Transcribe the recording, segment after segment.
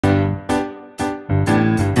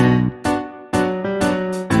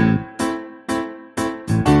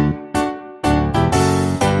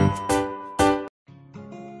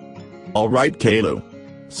Alright Caillou.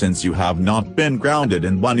 Since you have not been grounded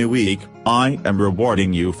in 1 week, I am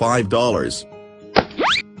rewarding you $5.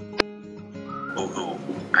 Ooh,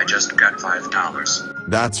 I just got $5.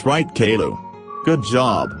 That's right Caillou. Good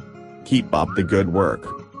job. Keep up the good work.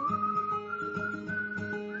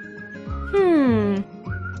 Hey,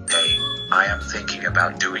 I am thinking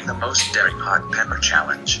about doing the most daring hot pepper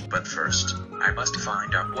challenge, but first, I must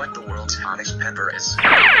find out what the world's hottest pepper is.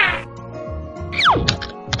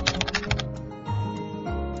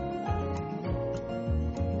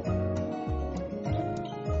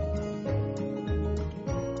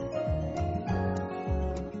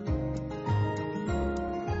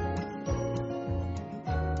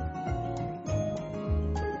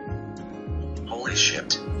 Holy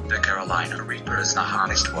shit, the Carolina Reaper is the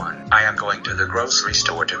hottest one. I am going to the grocery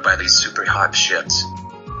store to buy these super hot shits.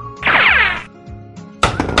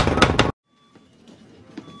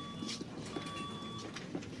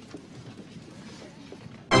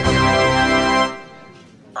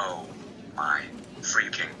 Oh my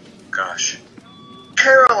freaking gosh.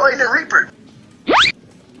 Carolina Reaper!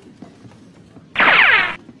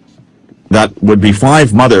 That would be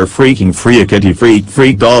 5 mother freaking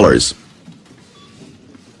freak dollars.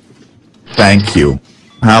 Thank you.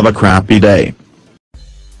 Have a crappy day.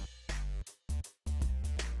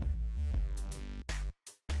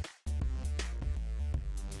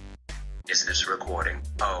 Is this recording?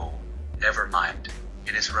 Oh, never mind.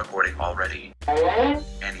 It is recording already.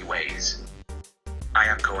 Anyways, I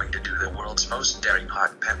am going to do the world's most daring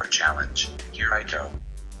hot pepper challenge. Here I go.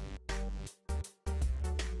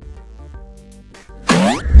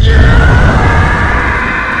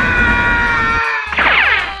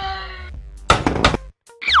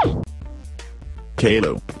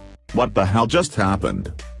 Caillou. What the hell just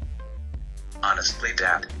happened? Honestly,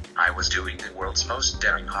 Dad, I was doing the world's most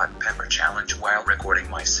daring hot pepper challenge while recording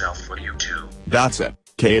myself for YouTube. That's it,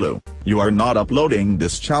 Caillou. You are not uploading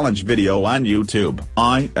this challenge video on YouTube.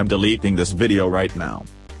 I am deleting this video right now.